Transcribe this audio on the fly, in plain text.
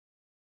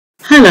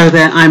Hello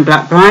there, I'm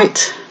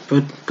Blackbright.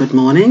 Good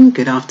morning,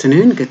 good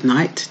afternoon, good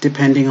night,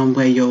 depending on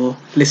where you're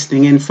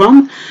listening in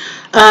from.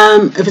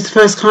 If it's the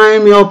first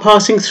time you're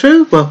passing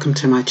through, welcome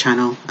to my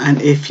channel.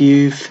 And if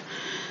you've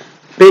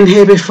been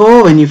here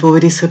before and you've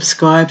already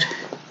subscribed,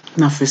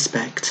 enough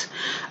respect.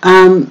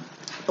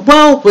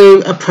 Well,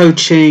 we're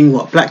approaching,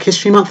 Black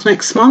History Month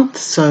next month,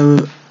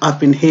 so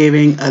I've been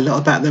hearing a lot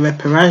about the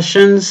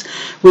reparations.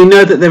 We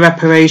know that the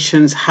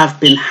reparations have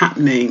been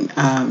happening.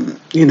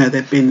 There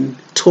have been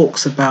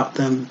talks about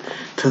them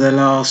for the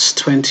last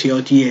 20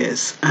 odd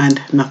years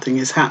and nothing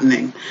is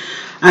happening.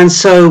 And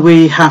so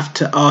we have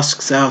to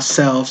ask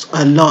ourselves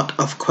a lot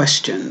of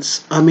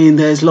questions. I mean,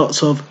 there's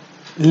lots of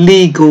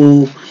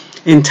legal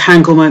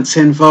entanglements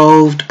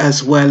involved,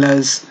 as well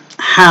as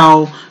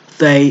how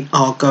they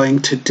are going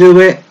to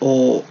do it,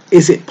 or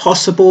is it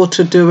possible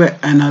to do it,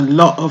 and a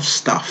lot of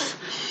stuff.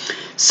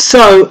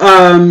 So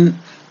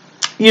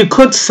you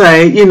could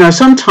say,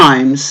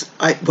 sometimes,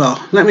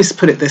 let me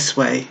put it this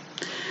way.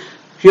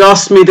 If you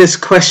asked me this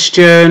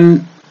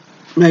question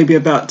maybe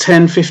about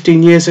 10,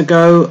 15 years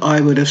ago,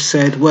 I would have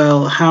said,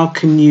 well, how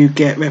can you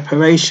get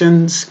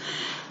reparations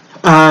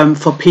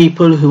for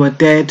people who are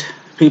dead,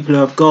 people who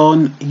have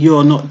gone?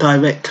 You're not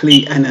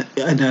directly an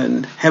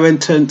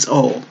inheritance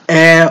or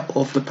heir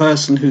of the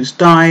person who's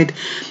died.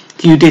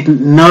 You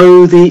didn't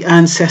know the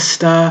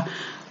ancestor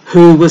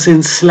who was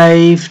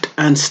enslaved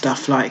and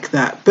stuff like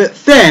that. But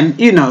then,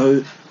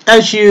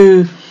 as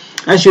you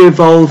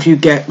evolve, you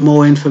get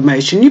more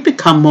information, you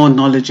become more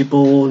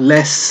knowledgeable,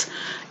 less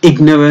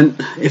ignorant,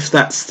 if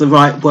that's the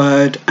right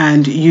word,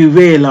 and you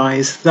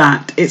realize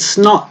that it's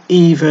not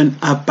even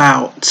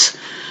about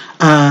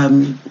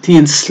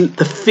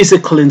the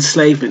physical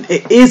enslavement.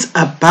 It is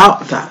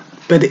about that,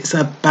 but it's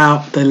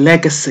about the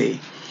legacy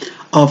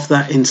of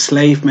that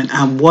enslavement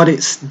and what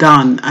it's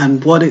done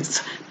and what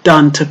it's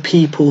done to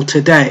people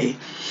today.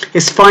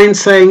 It's fine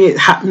saying it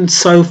happened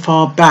so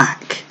far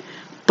back,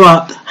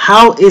 but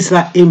how is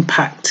that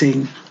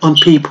impacting on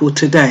people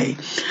today?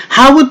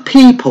 How would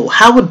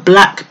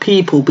black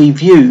people be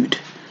viewed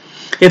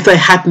if they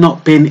had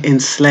not been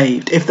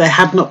enslaved, if they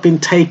had not been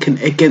taken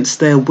against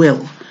their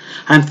will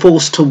and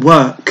forced to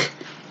work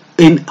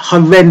in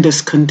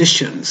horrendous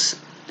conditions?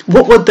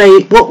 What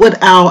would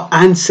our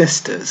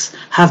ancestors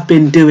have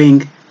been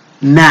doing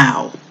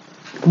now?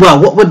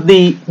 Well, what would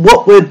the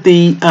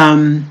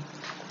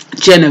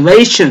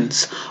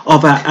generations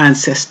of our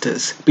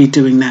ancestors be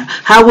doing now?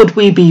 How would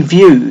we be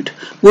viewed?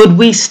 Would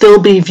we still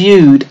be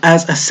viewed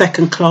as a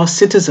second-class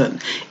citizen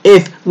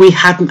if we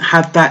hadn't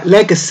had that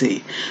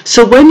legacy?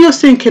 So when you're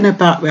thinking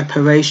about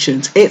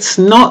reparations, it's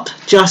not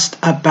just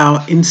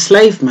about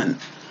enslavement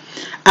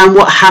and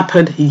what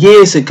happened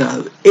years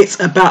ago. It's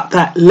about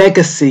that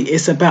legacy.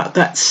 It's about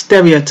that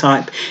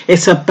stereotype.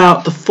 It's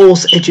about the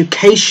false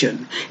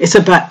education. It's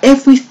about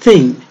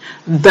everything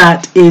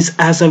that is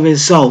as a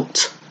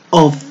result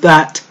of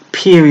that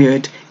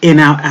period in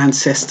our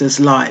ancestors'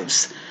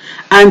 lives.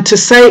 And to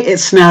say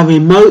it's now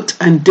remote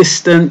and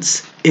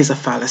distant is a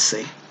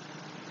fallacy.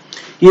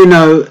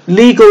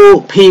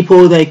 Legal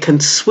people, they can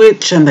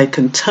switch and they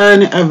can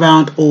turn it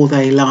around all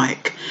they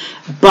like.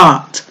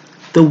 But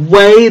the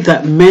way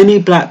that many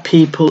black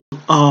people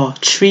are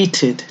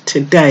treated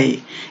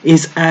today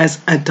is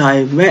as a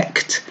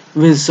direct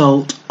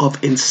result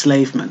of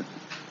enslavement.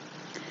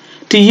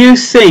 Do you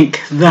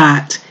think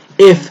that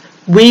if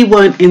we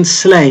weren't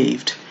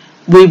enslaved,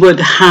 we would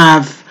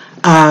have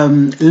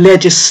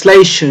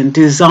legislation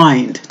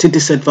designed to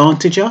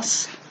disadvantage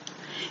us?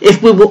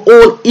 If we were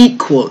all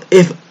equal,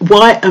 if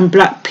white and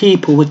black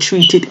people were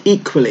treated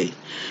equally,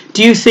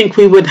 do you think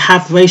we would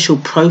have racial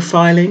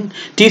profiling?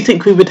 Do you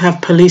think we would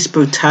have police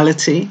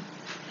brutality?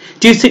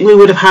 Do you think we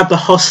would have had the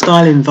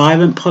hostile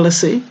environment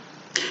policy?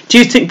 Do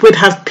you think we'd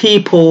have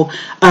people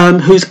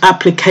whose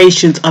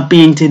applications are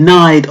being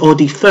denied or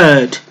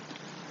deferred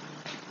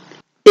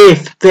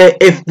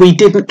if we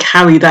didn't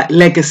carry that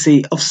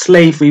legacy of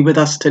slavery with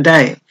us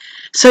today?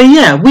 So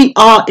yeah, we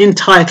are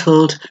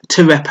entitled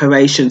to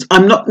reparations.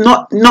 I'm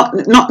not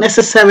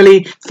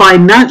necessarily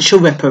financial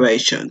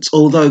reparations,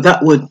 although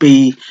that would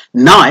be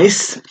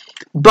nice.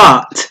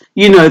 But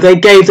they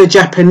gave the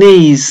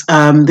Japanese,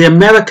 the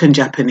American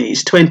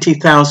Japanese,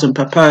 $20,000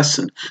 per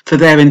person for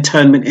their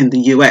internment in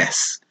the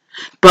US.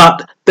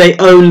 But they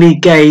only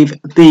gave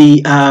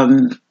the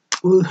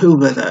who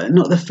were they?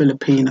 Not the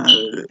Filipino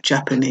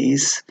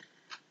Japanese,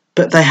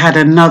 but they had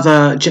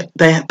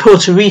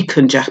Puerto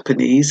Rican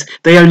Japanese.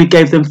 They only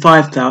gave them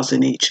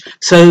 $5,000 each.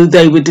 So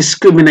they were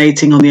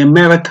discriminating on the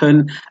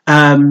American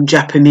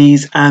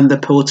Japanese and the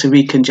Puerto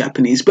Rican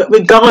Japanese. But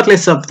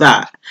regardless of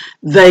that,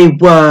 they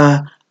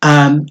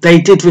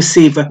did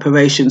receive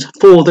reparations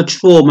for the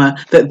trauma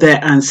that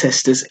their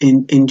ancestors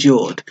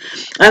endured.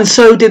 And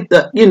so did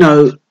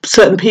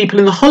certain people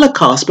in the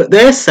Holocaust, but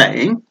they're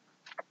saying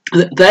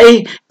that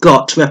they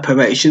got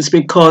reparations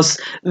because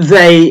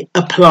they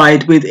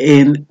applied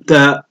within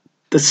the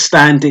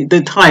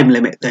the time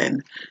limit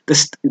then.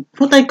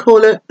 What they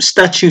call it,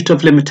 statute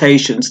of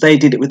limitations. They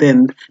did it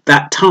within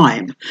that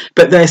time.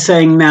 But they're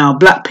saying now,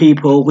 black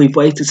people, we've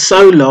waited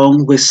so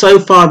long, we're so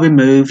far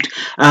removed,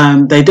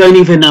 they don't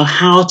even know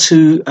how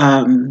to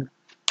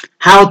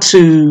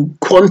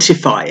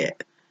quantify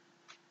it,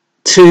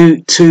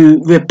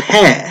 to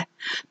repair.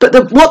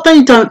 But what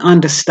they don't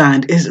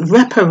understand is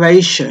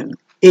reparation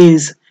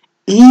is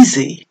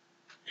easy.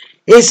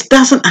 It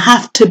doesn't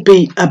have to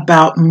be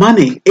about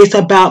money. It's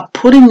about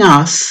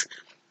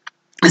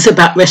it's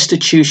about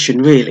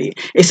restitution, really.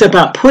 It's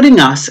about putting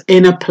us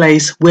in a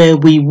place where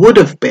we would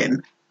have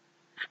been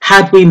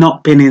had we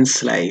not been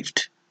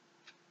enslaved.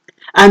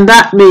 And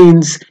that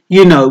means,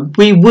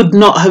 we would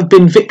not have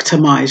been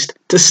victimized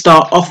to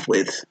start off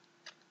with.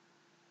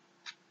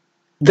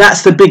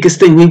 That's the biggest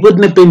thing. We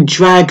wouldn't have been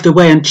dragged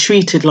away and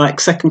treated like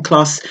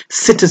second-class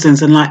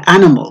citizens and like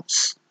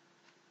animals.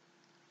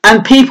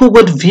 And people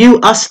would view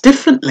us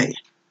differently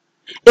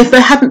if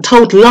they hadn't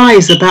told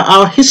lies about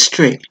our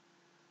history.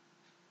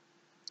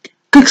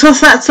 Because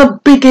that's the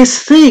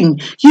biggest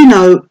thing.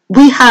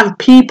 We have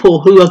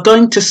people who are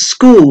going to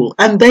school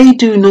and they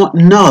do not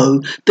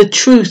know the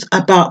truth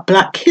about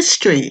black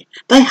history.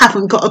 They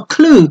haven't got a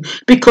clue,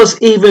 because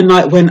even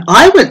like when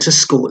I went to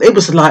school, it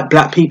was like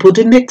black people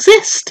didn't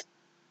exist.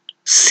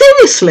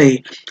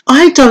 Seriously,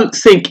 I don't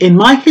think in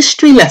my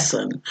history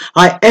lesson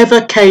I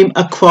ever came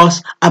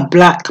across a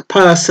black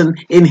person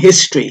in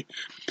history.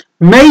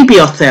 Maybe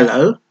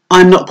Othello,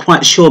 I'm not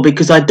quite sure,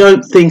 because I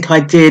don't think I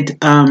did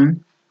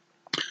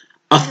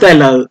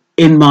Othello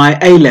in my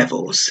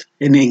A-levels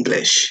in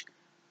English.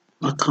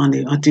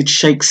 I did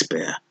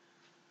Shakespeare.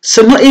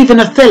 So not even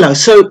Othello.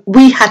 So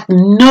we had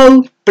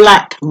no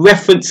black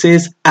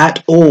references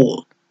at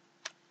all.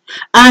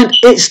 And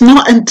it's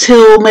not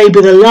until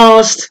maybe the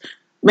last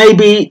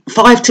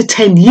 5 to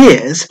 10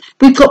 years,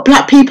 we've got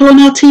black people on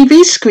our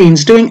TV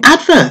screens doing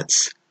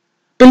adverts.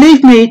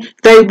 Believe me,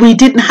 we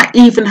didn't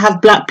even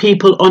have black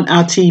people on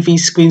our TV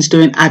screens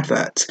doing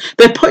adverts.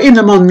 They're putting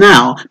them on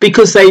now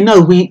because they know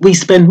we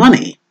spend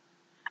money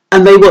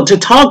and they want to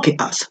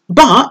target us.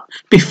 But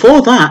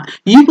before that,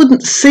 you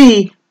wouldn't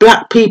see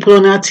black people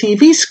on our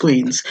TV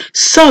screens.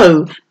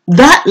 So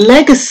that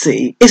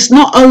legacy is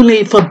not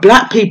only for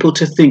black people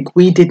to think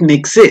we didn't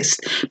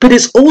exist, but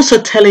it's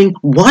also telling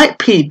white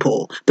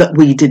people that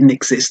we didn't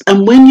exist.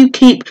 And when you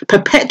keep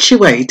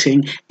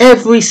perpetuating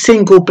every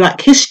single Black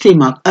History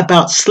Month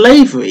about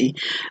slavery,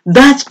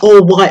 that's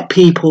all white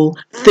people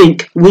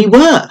think we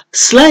were,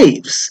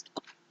 slaves.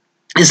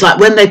 It's like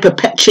when they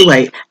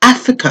perpetuate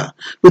Africa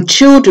with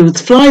children with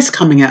flies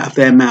coming out of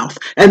their mouth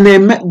and their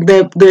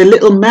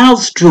little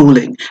mouths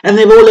drooling and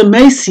they're all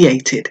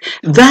emaciated.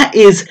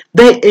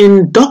 They're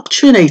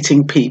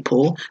indoctrinating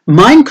people,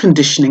 mind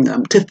conditioning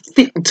them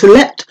to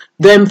let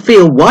them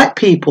feel, white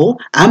people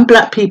and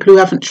black people who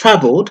haven't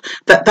travelled,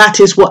 that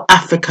is what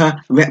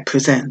Africa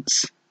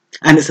represents.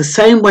 And it's the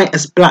same way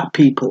as black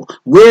people.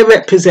 We're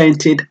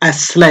represented as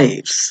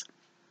slaves.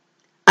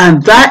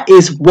 And that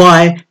is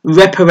why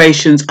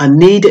reparations are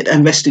needed,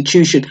 and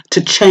restitution,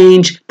 to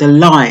change the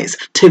lies,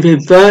 to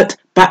revert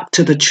back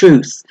to the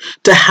truth,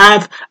 to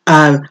have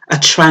a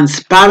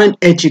transparent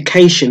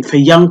education for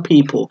young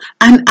people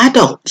and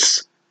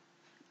adults,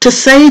 to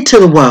say to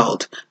the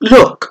world,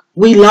 look,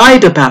 we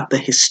lied about the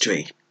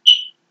history.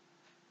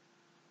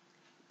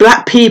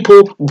 Black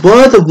people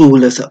were the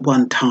rulers at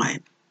one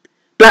time.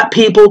 Black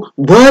people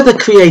were the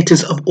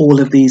creators of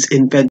all of these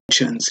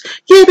inventions.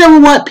 Yeah, there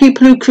were white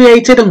people who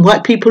created and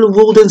white people who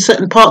ruled in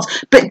certain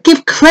parts, but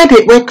give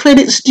credit where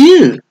credit's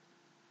due.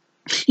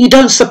 You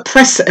don't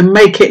suppress it and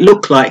make it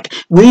look like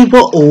we were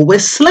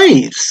always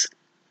slaves,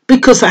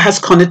 because that has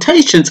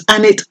connotations,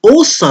 and it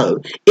also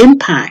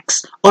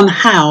impacts on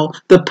how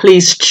the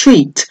police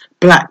treat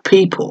black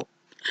people.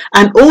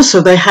 And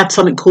also they had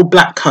something called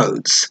black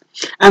codes,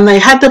 and they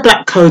had the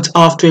black codes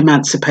after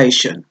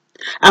emancipation.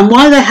 And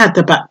why they had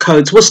the black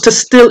codes was to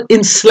still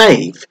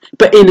enslave,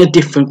 but in a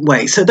different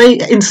way. So they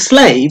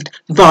enslaved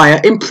via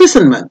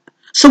imprisonment.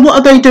 So what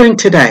are they doing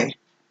today?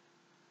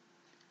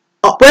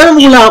 Where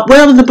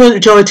are the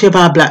majority of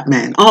our black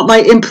men? Aren't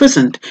they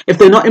imprisoned? If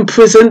they're not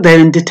imprisoned,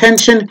 they're in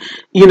detention,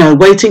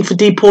 waiting for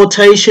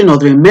deportation, or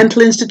they're in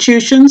mental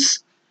institutions.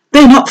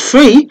 They're not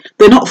free.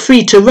 They're not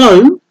free to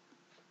roam.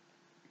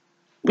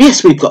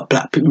 Yes, we've got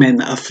black men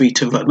that are free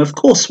to roam. Of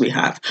course we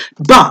have.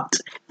 But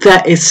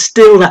there is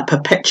still that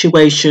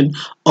perpetuation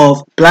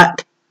of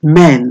black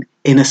men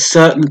in a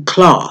certain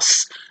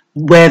class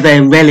where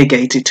they're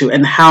relegated to,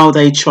 and how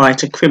they try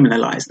to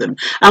criminalise them.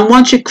 And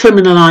once you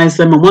criminalise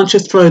them and once you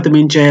throw them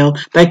in jail,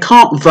 they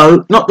can't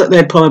vote. Not that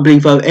they'd probably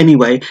vote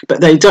anyway,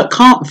 but they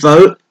can't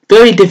vote.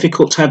 Very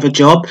difficult to have a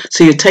job.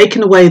 So you're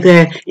taking away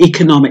their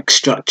economic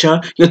structure.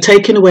 You're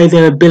taking away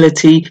their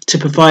ability to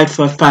provide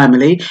for a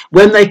family.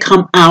 When they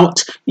come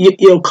out,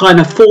 you're kind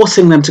of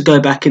forcing them to go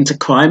back into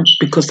crime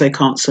because they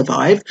can't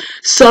survive.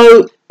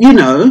 So,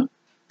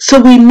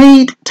 so we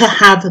need to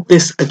have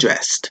this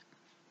addressed.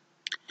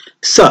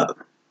 So,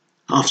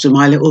 after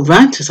my little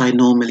rant, as I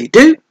normally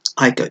do,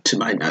 I go to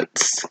my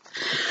notes.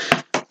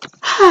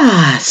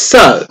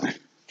 So,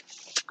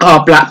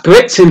 are Black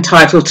Brits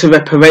entitled to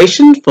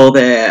reparations for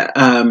their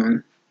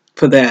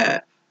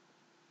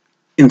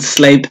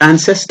enslaved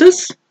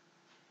ancestors?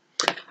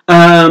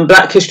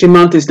 Black History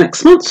Month is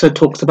next month, so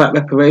talks about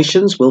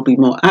reparations will be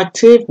more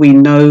active. We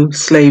know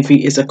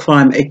slavery is a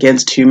crime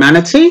against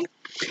humanity.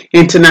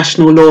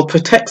 International law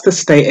protects the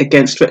state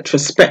against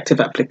retrospective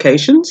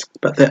applications,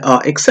 but there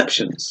are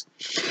exceptions.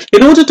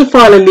 In order to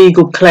file a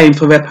legal claim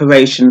for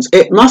reparations,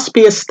 it must be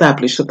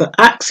established that the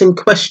acts in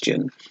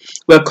question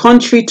were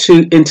contrary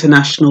to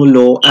international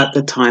law at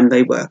the time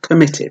they were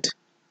committed.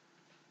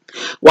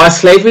 While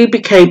slavery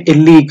became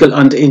illegal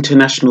under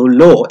international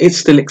law, it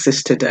still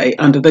exists today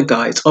under the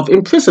guise of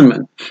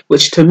imprisonment,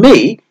 which to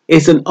me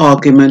is an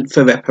argument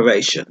for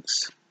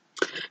reparations.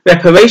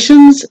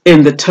 Reparations,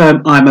 in the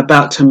term I'm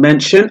about to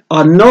mention,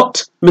 are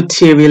not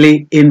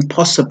materially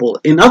impossible.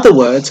 In other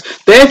words,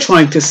 they're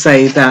trying to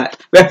say that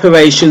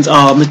reparations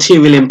are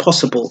materially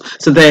impossible,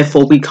 so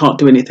therefore we can't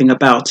do anything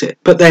about it.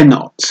 But they're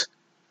not,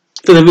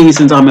 for the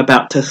reasons I'm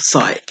about to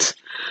cite.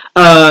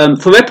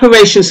 For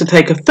reparations to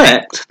take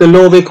effect, the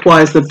law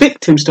requires the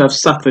victims to have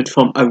suffered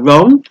from a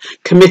wrong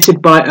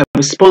committed by a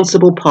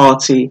responsible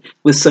party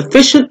with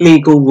sufficient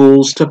legal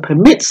rules to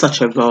permit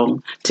such a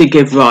wrong to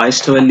give rise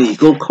to a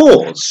legal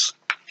cause.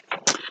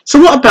 So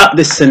what about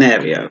this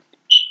scenario?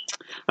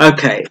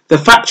 Okay, the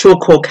factual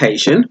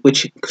causation,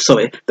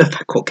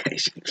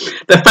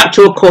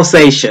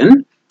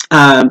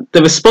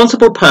 the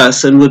responsible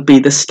person would be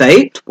the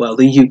state, well,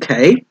 the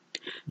UK.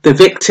 The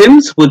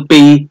victims would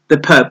be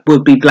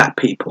Black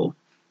people.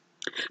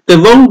 The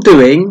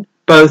wrongdoing,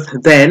 both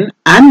then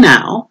and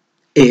now,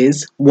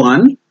 is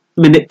 1.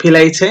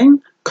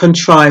 Manipulating,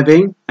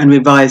 contriving and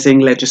revising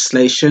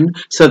legislation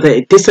so that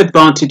it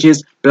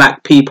disadvantages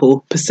Black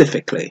people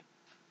specifically,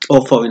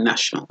 or foreign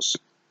nationals.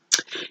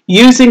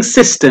 Using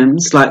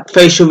systems like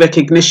facial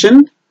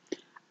recognition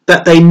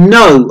that they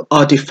know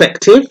are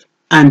defective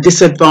and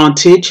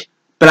disadvantage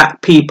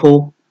Black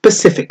people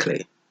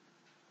specifically.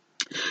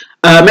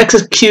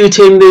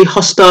 Executing the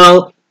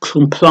hostile,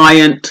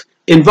 compliant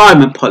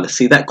environment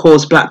policy that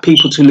caused Black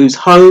people to lose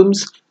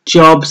homes,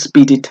 jobs,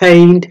 be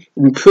detained,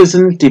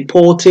 imprisoned,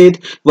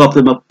 deported, rob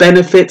them of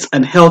benefits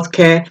and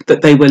healthcare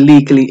that they were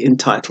legally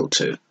entitled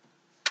to.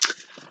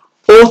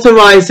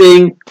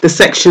 Authorising the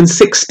Section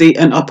 60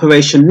 and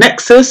Operation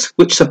Nexus,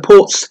 which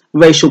supports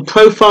racial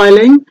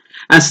profiling,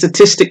 and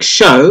statistics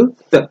show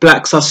that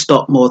Blacks are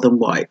stopped more than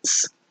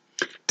whites.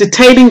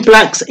 Detaining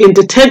Blacks in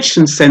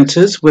detention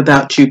centres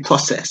without due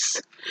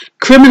process.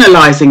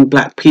 Criminalising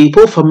Black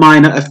people for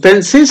minor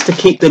offences to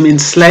keep them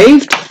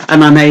enslaved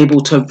and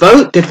unable to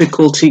vote,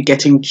 difficulty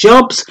getting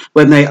jobs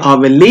when they are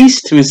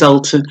released,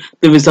 the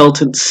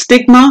resultant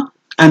stigma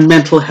and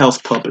mental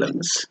health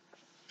problems.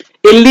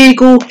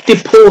 Illegal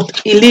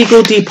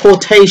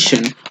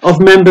deportation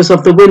of members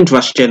of the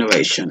Windrush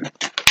generation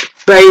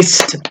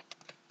based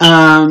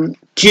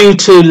due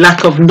to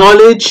lack of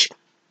knowledge,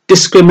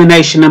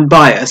 discrimination and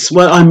bias.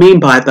 What I mean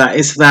by that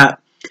is that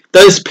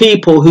those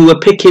people who were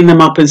picking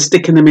them up and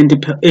sticking them in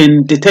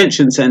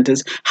detention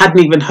centres hadn't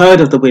even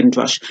heard of the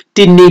Windrush,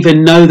 didn't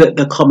even know that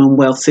the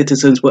Commonwealth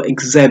citizens were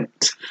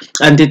exempt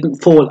and didn't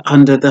fall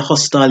under the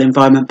hostile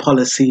environment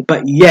policy,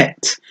 but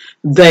yet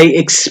they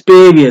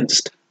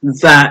experienced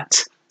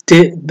that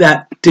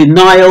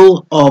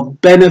denial of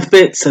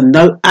benefits and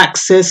no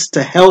access to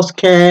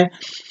healthcare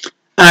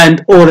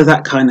and all of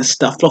that kind of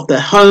stuff, lost their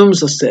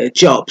homes, lost their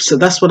jobs. So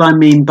that's what I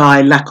mean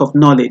by lack of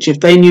knowledge. If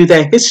they knew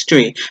their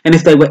history and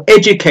if they were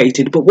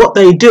educated, but what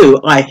they do,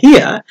 I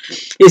hear,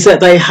 is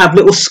that they have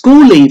little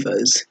school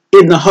leavers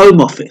in the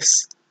Home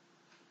Office.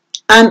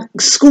 And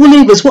school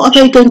leavers, what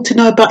are they going to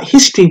know about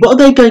history? What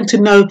are they going to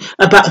know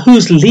about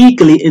who's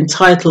legally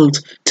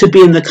entitled to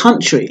be in the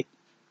country?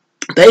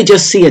 They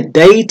just see a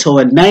date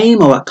or a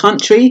name or a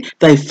country,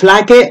 they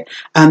flag it,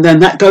 and then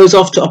that goes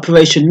off to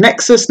Operation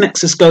Nexus.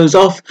 Nexus goes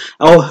off,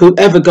 or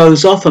whoever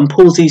goes off and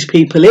pulls these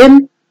people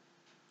in.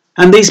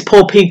 And these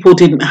poor people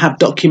didn't have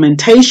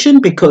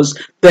documentation because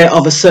they're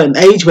of a certain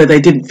age where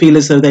they didn't feel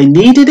as though they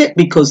needed it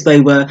because they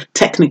were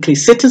technically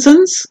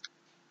citizens.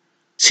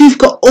 So you've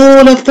got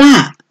all of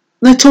that.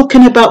 They're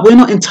talking about we're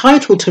not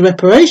entitled to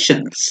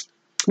reparations,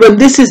 when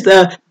this is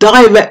the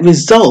direct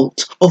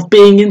result of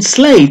being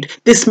enslaved,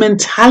 this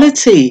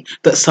mentality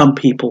that some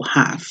people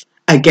have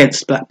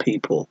against Black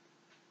people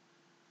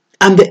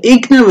and the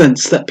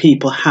ignorance that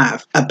people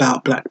have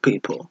about Black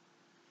people.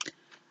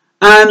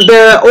 And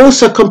they're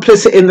also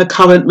complicit in the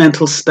current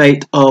mental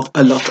state of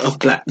a lot of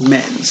Black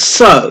men.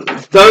 So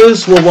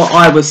those were what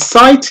I was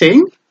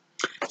citing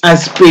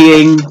as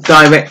being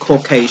direct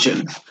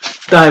causation.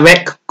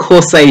 Direct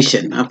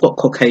causation. I've got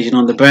Caucasian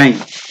on the brain.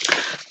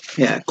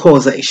 Yeah,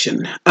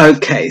 causation.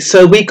 Okay,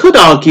 so we could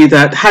argue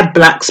that had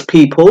Black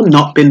people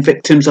not been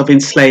victims of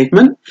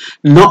enslavement,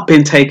 not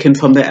been taken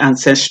from their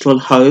ancestral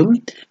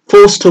home,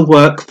 forced to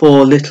work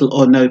for little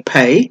or no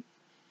pay,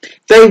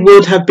 they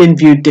would have been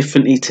viewed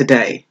differently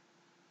today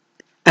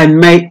and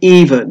may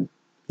even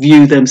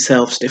view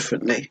themselves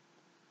differently.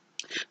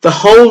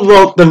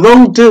 The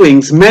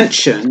wrongdoings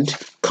mentioned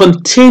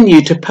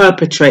continue to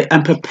perpetrate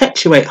and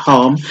perpetuate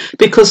harm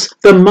because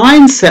the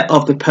mindset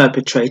of the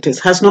perpetrators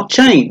has not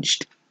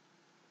changed.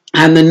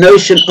 And the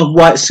notion of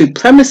white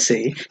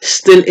supremacy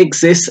still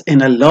exists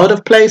in a lot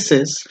of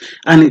places,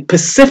 and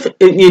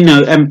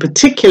and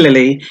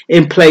particularly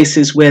in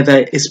places where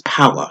there is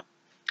power.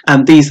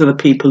 And these are the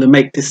people who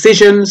make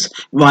decisions,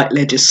 write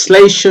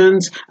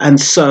legislations, and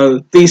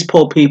so these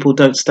poor people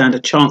don't stand a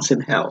chance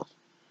in hell.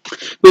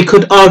 We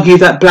could argue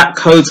that black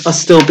codes are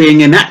still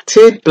being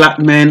enacted, black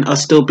men are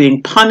still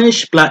being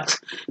punished, black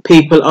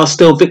people are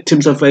still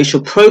victims of racial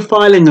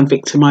profiling and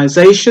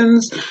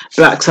victimizations,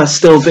 blacks are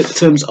still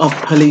victims of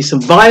police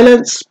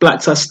violence,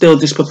 blacks are still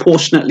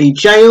disproportionately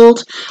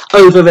jailed,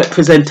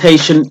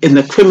 overrepresentation in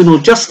the criminal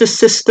justice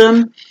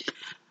system.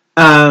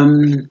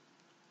 And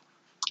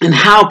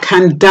how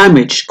can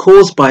damage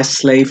caused by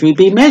slavery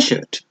be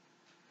measured?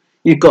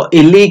 You've got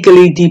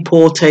illegally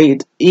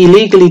deported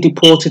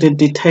and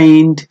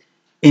detained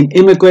in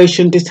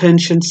immigration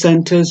detention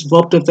centres,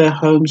 robbed of their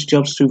homes,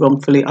 jobs through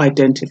wrongfully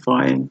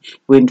identifying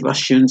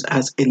Windrussians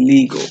as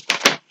illegal.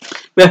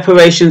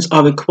 Reparations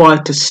are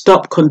required to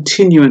stop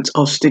continuance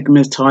of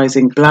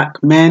stigmatising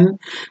black men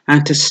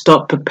and to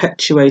stop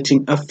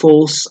perpetuating a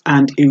false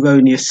and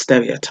erroneous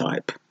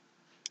stereotype.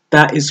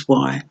 That is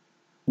why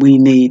we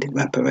need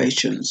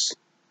reparations.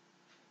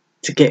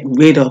 To get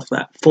rid of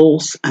that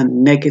false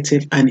and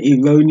negative and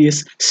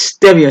erroneous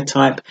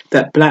stereotype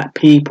that black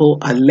people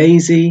are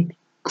lazy,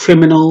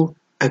 criminal,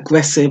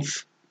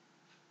 aggressive,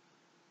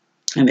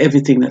 and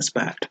everything that's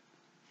bad.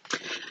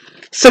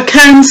 So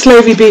can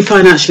slavery be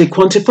financially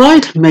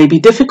quantified? May be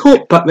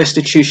difficult, but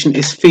restitution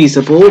is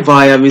feasible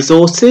via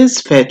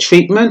resources, fair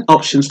treatment,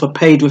 options for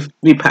paid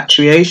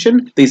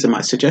repatriation. These are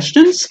my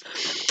suggestions.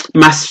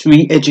 Mass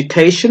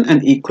re-education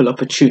and equal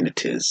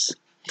opportunities.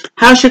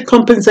 How should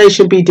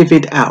compensation be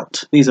divvied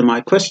out? These are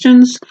my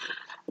questions.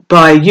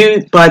 By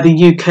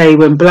the UK,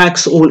 when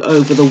blacks all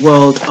over the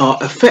world are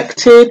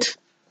affected.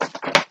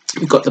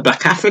 We've got the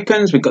black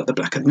Africans, we've got the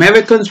black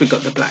Americans, we've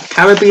got the black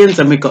Caribbeans,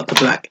 and we've got the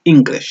black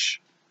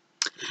English.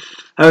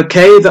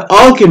 Okay, the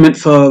argument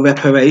for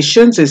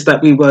reparations is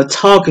that we were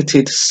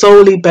targeted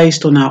solely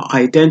based on our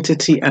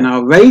identity and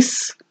our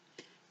race.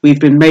 We've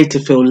been made to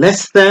feel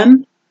less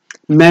than.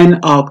 Men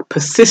are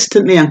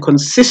persistently and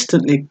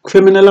consistently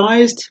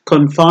criminalized,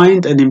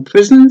 confined and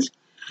imprisoned.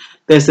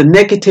 There's a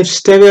negative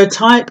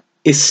stereotype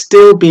is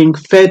still being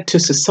fed to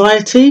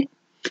society.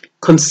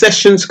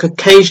 Concessions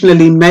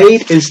occasionally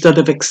made instead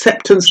of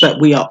acceptance that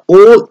we are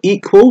all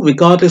equal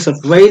regardless of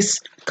race,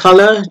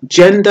 colour,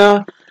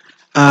 gender,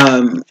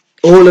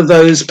 all of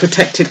those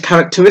protected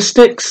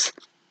characteristics.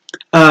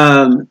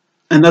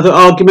 Another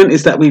argument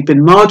is that we've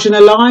been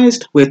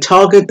marginalised. We're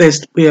targeted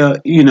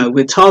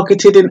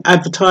in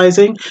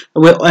advertising,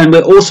 and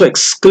we're also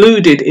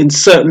excluded in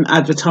certain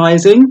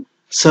advertising.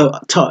 So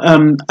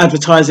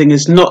advertising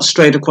is not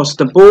straight across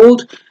the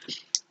board.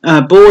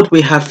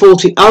 We have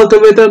faulty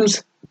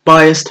algorithms,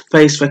 biased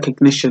face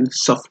recognition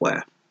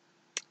software.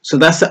 So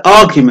that's the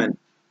argument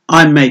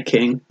I'm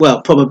making.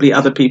 Well, probably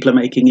other people are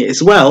making it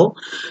as well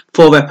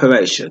for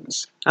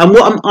reparations. And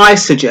what am I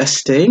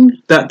suggesting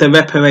that the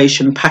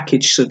reparation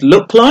package should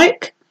look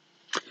like?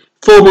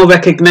 Formal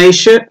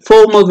recognition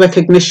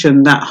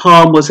that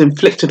harm was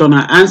inflicted on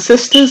our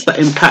ancestors that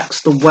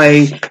impacts the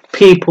way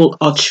people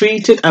are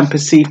treated and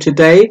perceived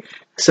today.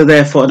 So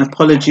therefore an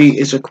apology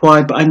is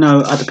required, but I know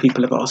other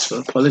people have asked for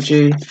an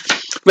apology.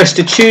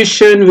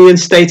 Restitution,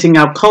 reinstating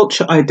our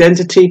culture,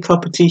 identity,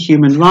 property,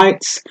 human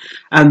rights,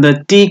 and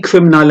the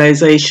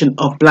decriminalisation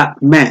of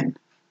black men.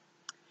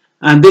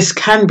 And this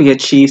can be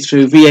achieved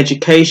through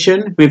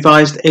re-education,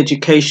 revised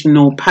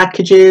educational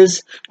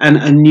packages, and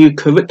a new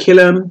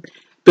curriculum,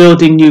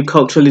 building new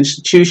cultural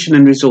institutions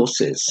and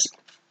resources.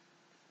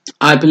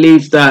 I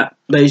believe that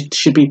there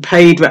should be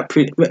paid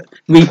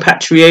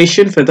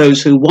repatriation for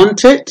those who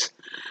want it,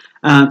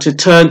 to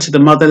turn to the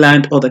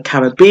motherland or the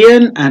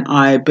Caribbean, and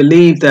I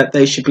believe that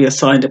they should be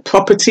assigned a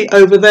property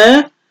over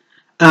there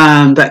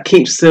that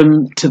keeps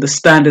them to the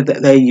standard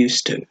that they're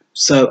used to.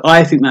 So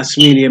I think that's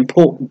really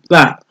important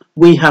that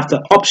we have the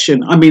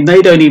option. I mean,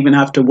 they don't even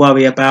have to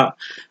worry about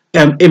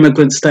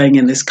immigrants staying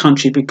in this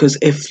country, because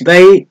if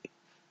they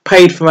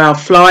paid for our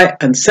flight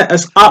and set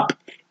us up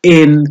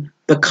in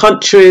the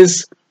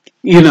countries,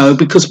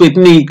 because we'd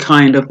need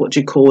kind of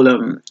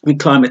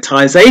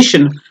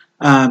reclimatization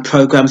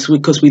programs,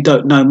 because we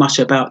don't know much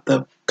about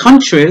the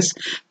countries.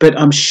 But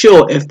I'm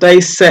sure if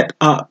they set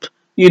up,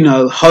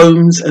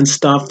 homes and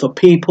stuff for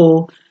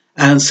people,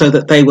 and so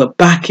that they were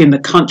back in the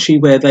country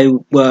where they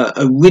were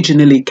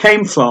originally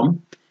came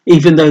from,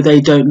 even though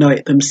they don't know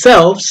it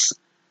themselves,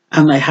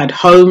 and they had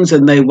homes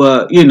and they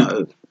were,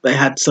 they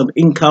had some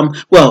income,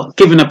 well,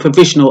 given a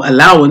provisional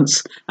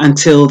allowance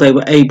until they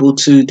were able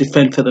to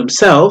defend for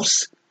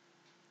themselves,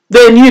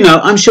 then,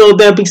 I'm sure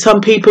there'll be some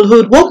people who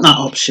would want that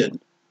option.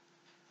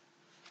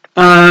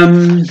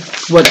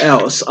 What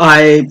else?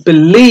 I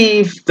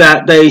believe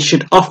that they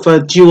should offer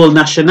dual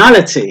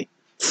nationality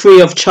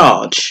free of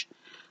charge.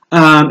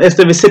 If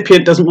the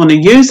recipient doesn't want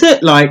to use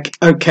it,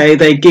 okay,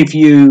 they give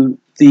you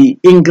the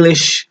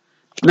English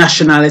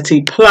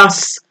nationality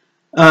plus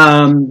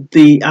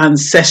the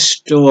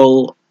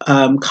ancestral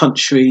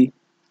country,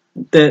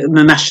 the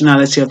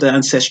nationality of the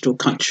ancestral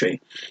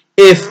country.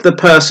 If the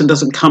person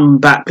doesn't come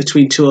back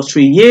between 2 or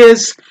 3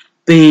 years,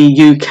 the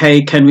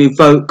UK can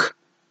revoke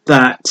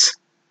that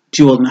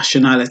dual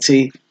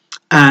nationality,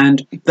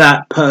 and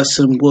that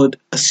person would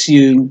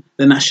assume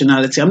the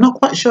nationality. I'm not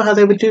quite sure how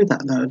they would do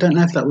that, though. I don't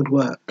know if that would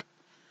work.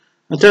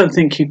 I don't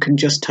think you can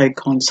just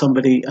take on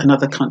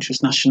another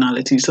country's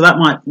nationality. So that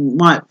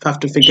might have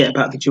to forget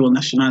about the dual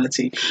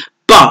nationality.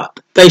 But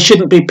they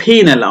shouldn't be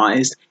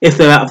penalised if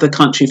they're out of the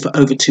country for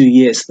over 2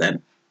 years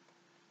then.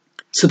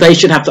 So they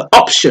should have the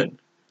option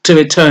to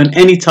return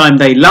anytime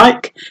they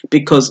like,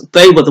 because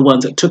they were the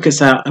ones that took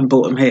us out and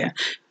brought them here.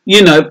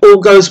 You know, all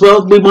goes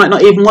well, we might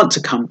not even want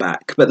to come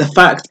back. But the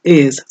fact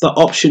is, the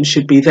option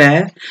should be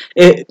there.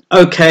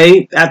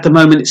 Okay, at the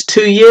moment it's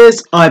 2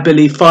 years. I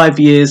believe 5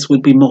 years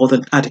would be more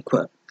than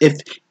adequate if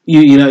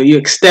you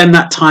extend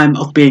that time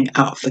of being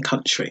out of the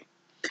country.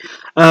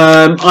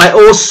 I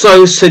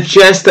also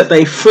suggest that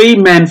they free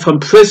men from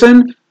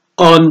prison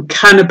on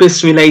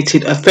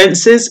cannabis-related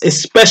offences,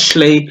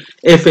 especially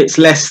if it's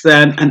less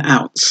than an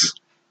ounce.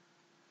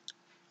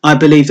 I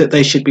believe that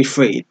they should be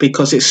freed,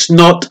 because it's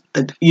not,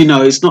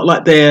 it's not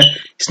like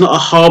it's not a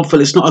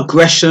harmful, it's not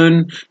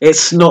aggression,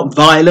 it's not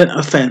violent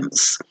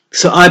offence.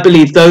 So I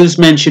believe those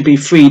men should be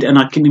freed, and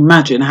I can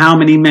imagine how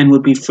many men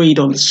would be freed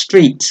on the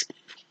street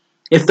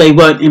if they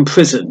weren't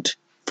imprisoned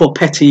for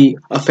petty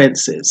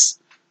offences.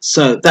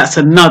 So that's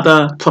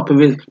another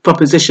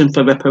proposition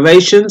for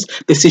reparations.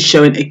 This is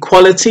showing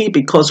equality,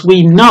 because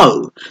we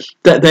know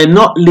that they're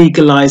not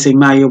legalising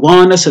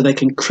marijuana so they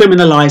can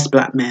criminalise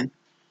black men.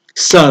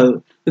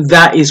 So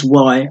that is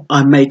why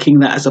I'm making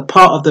that as a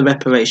part of the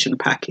reparation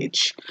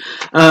package.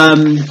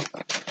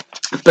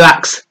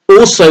 Blacks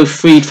also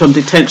freed from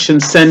detention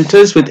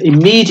centres with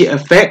immediate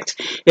effect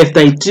if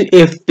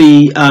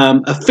the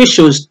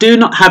officials do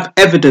not have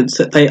evidence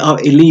that they are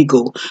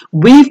illegal.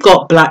 We've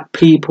got black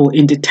people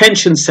in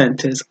detention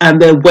centres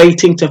and they're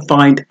waiting to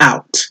find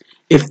out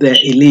if they're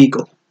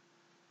illegal.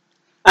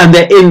 And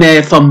they're in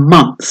there for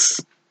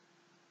months.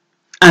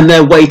 And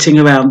they're waiting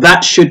around.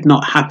 That should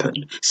not happen.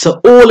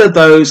 So all of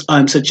those,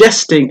 I'm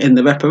suggesting in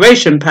the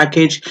reparation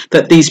package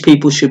that these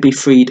people should be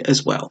freed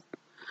as well.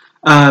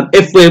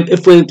 If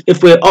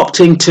we're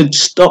opting to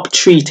stop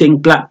treating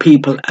black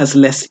people as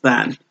less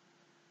than,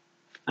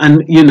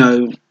 and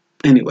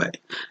anyway,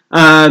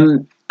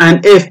 and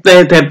if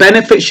their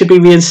benefits should be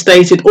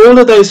reinstated, all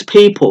of those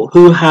people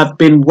who have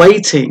been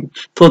waiting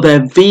for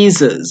their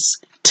visas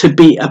to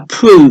be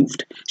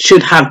approved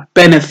should have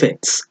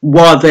benefits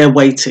while they're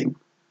waiting.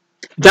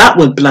 That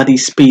would bloody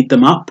speed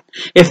them up.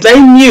 If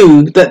they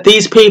knew that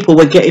these people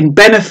were getting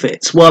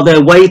benefits while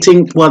they're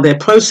waiting, while they're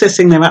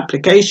processing their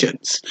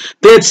applications,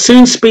 they'd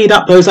soon speed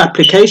up those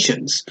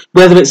applications,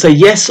 whether it's a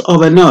yes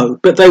or a no,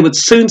 but they would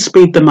soon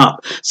speed them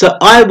up. So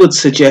I would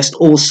suggest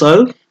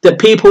also that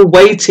people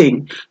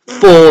waiting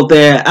for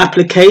their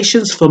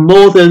applications for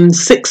more than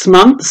 6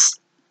 months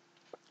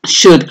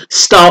should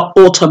start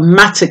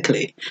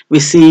automatically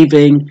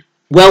receiving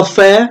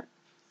welfare,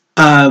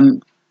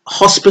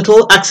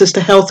 hospital access to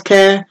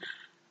healthcare,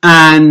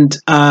 and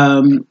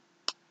no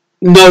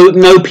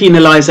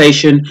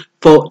penalisation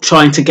for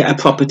trying to get a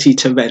property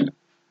to rent.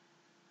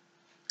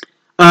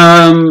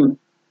 And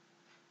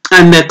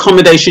their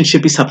accommodation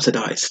should be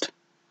subsidised.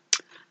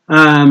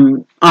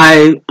 I'm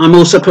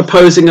also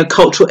proposing a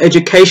cultural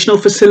educational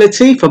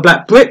facility for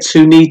black Brits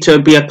who need to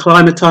be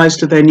acclimatised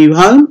to their new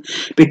home,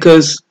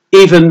 because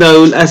even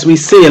though, as we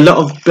see, a lot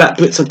of black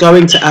Brits are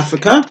going to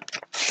Africa,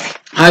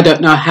 I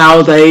don't know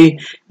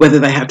whether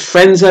they had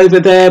friends over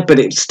there, but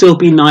it'd still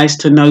be nice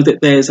to know that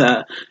there's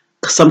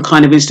some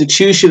kind of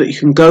institution that you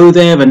can go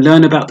there and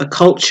learn about the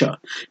culture,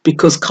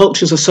 because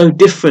cultures are so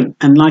different.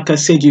 And like I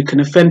said, you can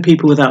offend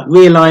people without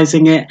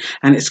realising it.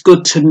 And it's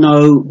good to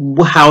know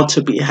how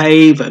to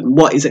behave and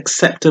what is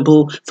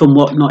acceptable from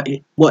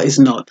what is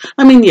not.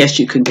 I mean, yes,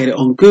 you can get it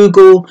on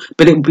Google,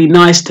 but it would be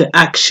nice to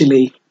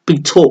actually be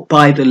taught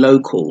by the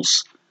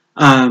locals.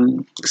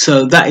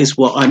 So that is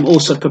what I'm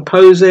also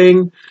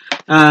proposing.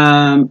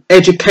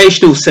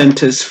 Educational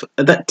centres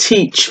that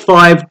teach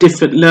 5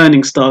 different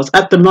learning styles.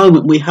 At the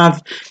moment, we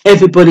have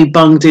everybody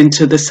bunged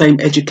into the same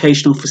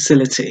educational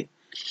facility.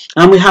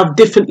 And we have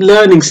different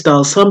learning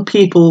styles. Some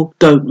people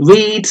don't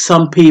read.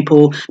 Some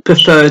people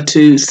prefer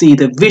to see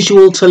the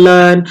visual to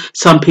learn.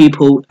 Some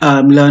people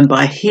learn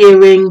by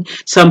hearing.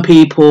 Some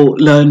people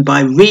learn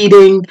by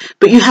reading.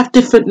 But you have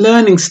different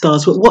learning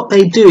styles. But what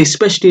they do,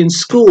 especially in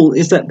school,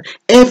 is that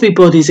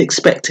everybody's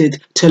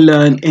expected to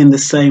learn in the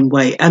same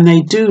way. And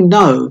they do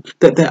know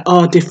that there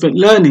are different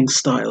learning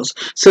styles.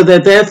 So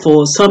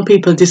therefore, some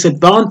people are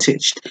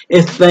disadvantaged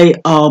if they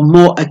are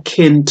more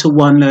akin to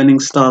one learning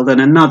style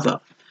than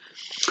another.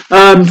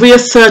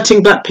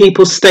 Reasserting black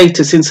people's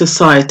status in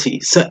society,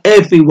 so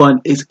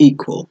everyone is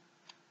equal.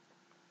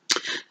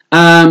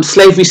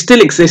 Slavery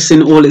still exists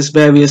in all its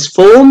various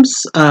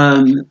forms.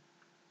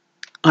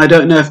 I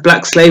don't know if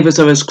black slavers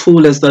are as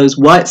cruel as those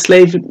white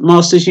slave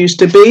masters used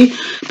to be,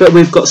 but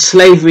we've got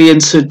slavery in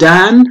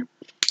Sudan,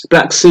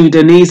 black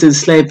Sudanese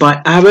enslaved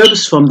by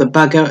Arabs from the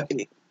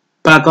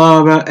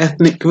Baggara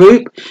ethnic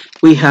group.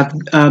 We have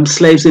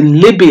slaves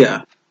in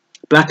Libya,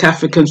 black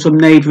Africans from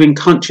neighbouring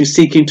countries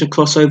seeking to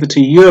cross over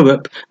to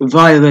Europe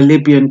via the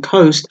Libyan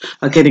coast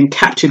are getting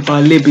captured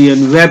by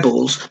Libyan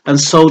rebels and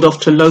sold off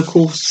to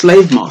local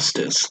slave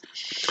masters.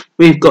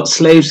 We've got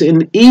slaves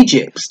in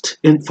Egypt,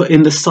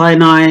 in the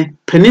Sinai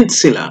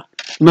Peninsula,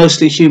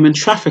 mostly human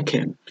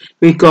trafficking.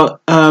 We've got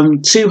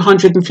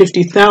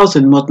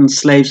 250,000 modern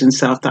slaves in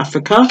South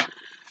Africa,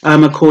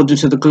 according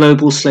to the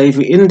Global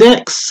Slavery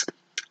Index.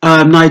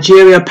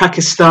 Nigeria,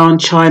 Pakistan,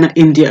 China,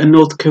 India and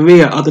North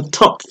Korea are the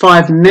top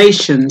 5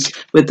 nations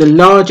with the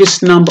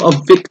largest number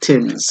of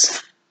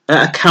victims,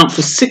 account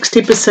for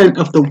 60%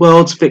 of the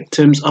world's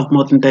victims of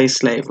modern-day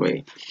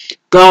slavery.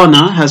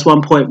 Ghana has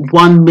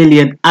 1.1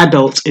 million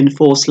adults in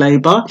forced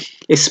labour,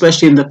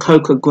 especially in the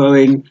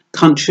cocoa-growing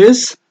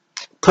countries,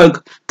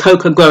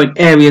 cocoa-growing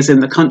areas in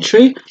the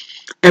country.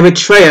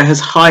 Eritrea has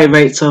high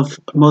rates of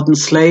modern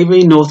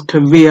slavery. North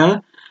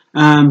Korea,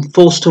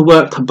 forced to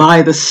work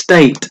by the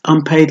state,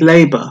 unpaid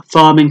labour,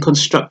 farming,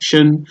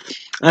 construction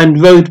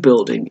and road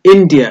building.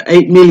 India,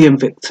 8 million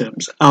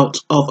victims out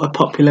of a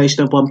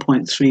population of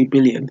 1.3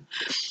 billion.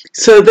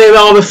 So there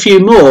are a few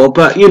more,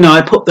 but you know,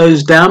 I put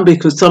those down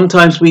because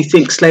sometimes we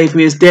think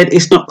slavery is dead.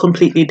 It's not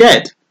completely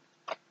dead,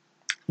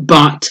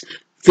 but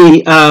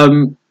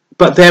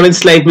their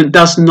enslavement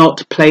does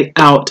not play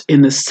out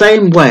in the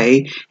same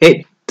way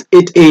it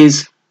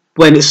is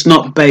when it's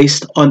not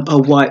based on a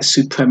white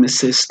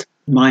supremacist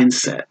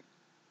mindset.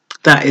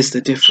 That is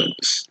the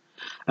difference.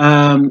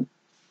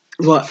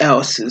 What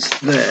else is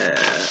there?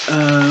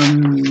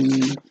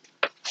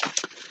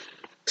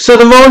 So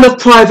the role of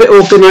private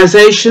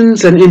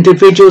organisations and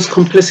individuals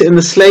complicit in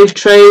the slave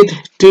trade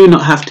do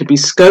not have to be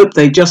scoped.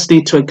 They just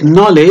need to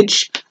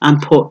acknowledge and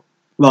put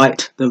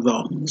right the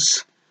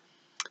wrongs.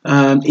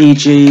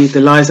 E.g.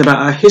 the lies about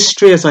our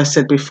history, as I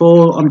said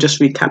before, I'm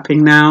just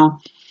recapping now,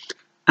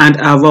 and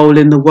our role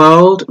in the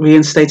world,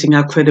 reinstating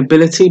our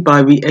credibility by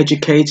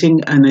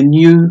re-educating and a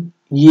new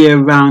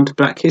year-round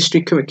Black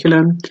History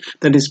curriculum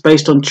that is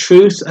based on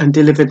truth and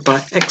delivered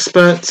by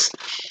experts,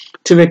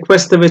 to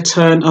request the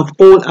return of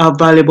all our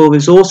valuable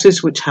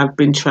resources which have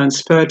been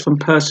transferred from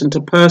person to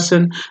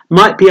person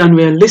might be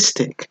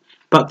unrealistic,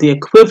 but the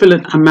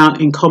equivalent amount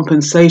in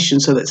compensation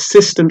so that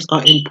systems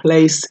are in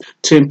place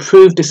to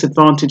improve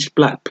disadvantaged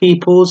Black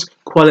people's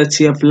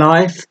quality of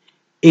life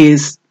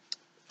is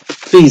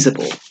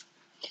feasible.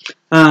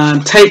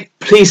 Take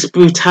police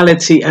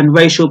brutality and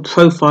racial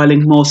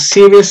profiling more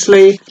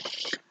seriously.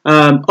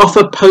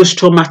 Offer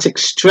post-traumatic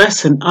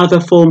stress and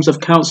other forms of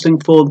counselling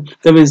for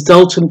the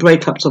resultant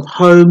breakups of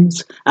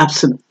homes,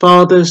 absent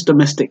fathers,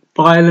 domestic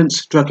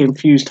violence,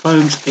 drug-infused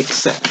homes,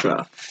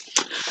 etc.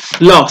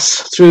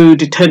 Loss through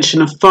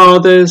detention of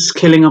fathers,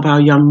 killing of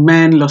our young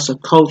men, loss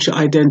of culture,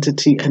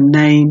 identity and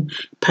name,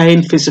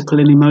 pain, physical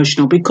and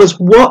emotional. Because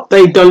what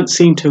they don't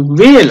seem to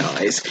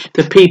realise,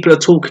 the people are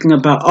talking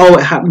about, oh,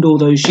 it happened all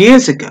those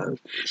years ago,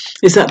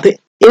 is that the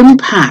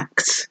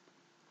impact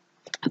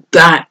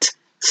that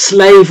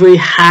slavery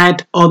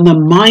had on the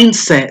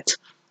mindset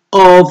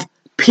of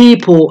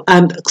people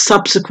and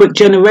subsequent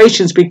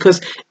generations.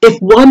 Because if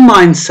one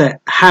mindset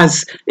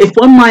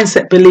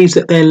believes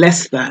that they're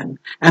less than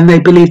and they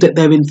believe that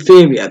they're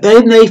inferior,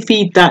 then they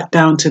feed that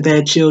down to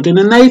their children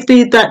and they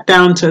feed that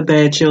down to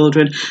their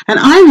children. And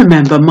I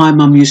remember my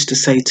mum used to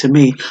say to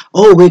me,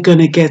 oh, we're going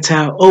to get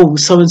out, oh,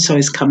 so-and-so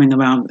is coming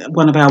around,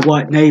 one of our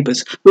white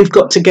neighbours, we've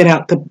got to get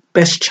out the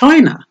best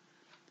china.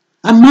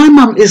 And my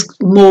mum is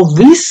more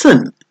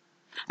recent,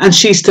 and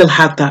she still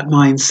had that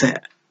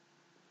mindset.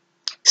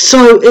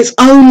 So it's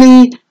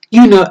only,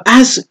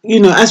 as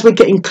we're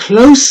getting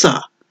closer,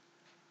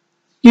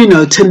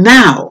 to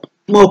now,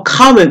 more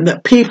current,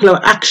 that people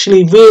are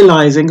actually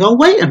realising, oh,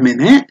 wait a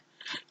minute,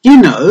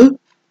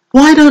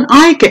 why don't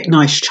I get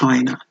nice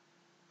china?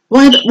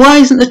 Why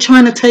isn't the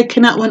china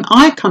taken out when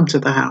I come to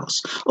the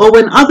house or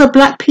when other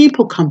Black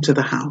people come to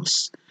the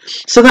house?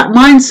 So that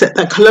mindset,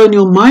 that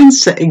colonial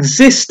mindset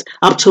exists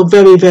up till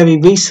very, very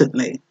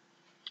recently.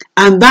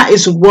 And that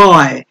is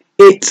why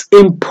it's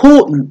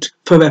important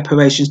for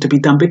reparations to be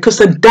done, because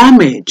the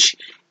damage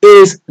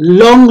is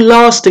long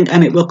lasting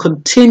and it will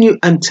continue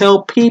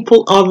until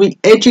people are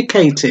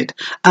re-educated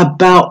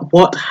about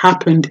what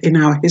happened in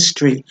our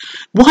history.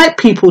 White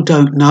people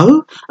don't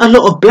know. A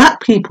lot of Black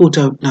people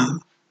don't know.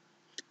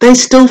 They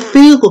still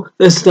feel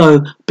as though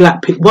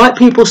white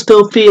people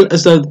still feel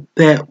as though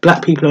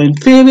Black people are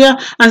inferior,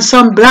 and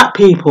some Black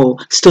people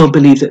still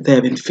believe that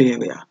they're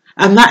inferior.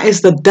 And that is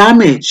the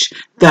damage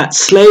that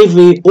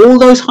slavery all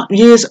those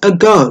years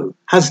ago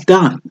has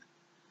done.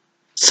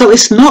 So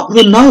it's not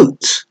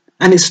remote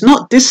and it's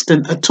not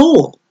distant at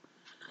all.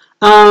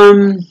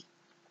 And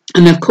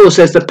of course,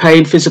 there's the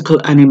pain,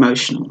 physical and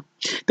emotional.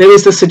 There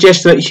is the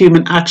suggestion that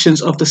human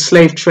actions of the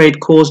slave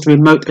trade caused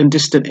remote and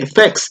distant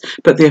effects,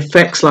 but the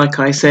effects, like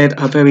I said,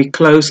 are very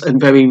close and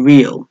very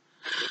real.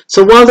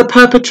 So while the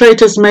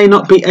perpetrators may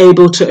not be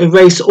able to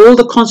erase all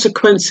the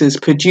consequences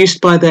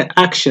produced by their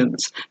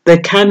actions, they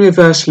can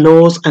reverse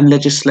laws and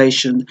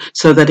legislation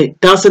so that it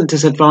doesn't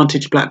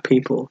disadvantage black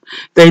people.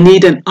 They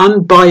need an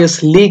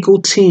unbiased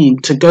legal team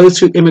to go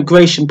through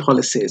immigration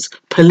policies,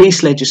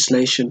 police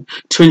legislation,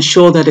 to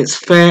ensure that it's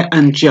fair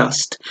and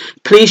just.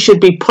 Police should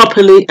be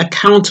properly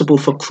accountable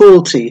for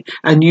cruelty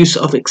and use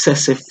of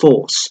excessive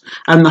force.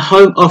 And the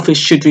Home Office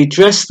should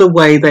redress the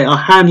way they are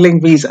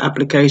handling visa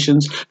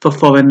applications for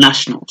foreign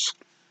nationals.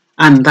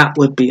 And that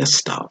would be a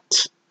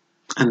start.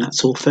 And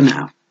that's all for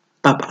now.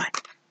 Bye-bye.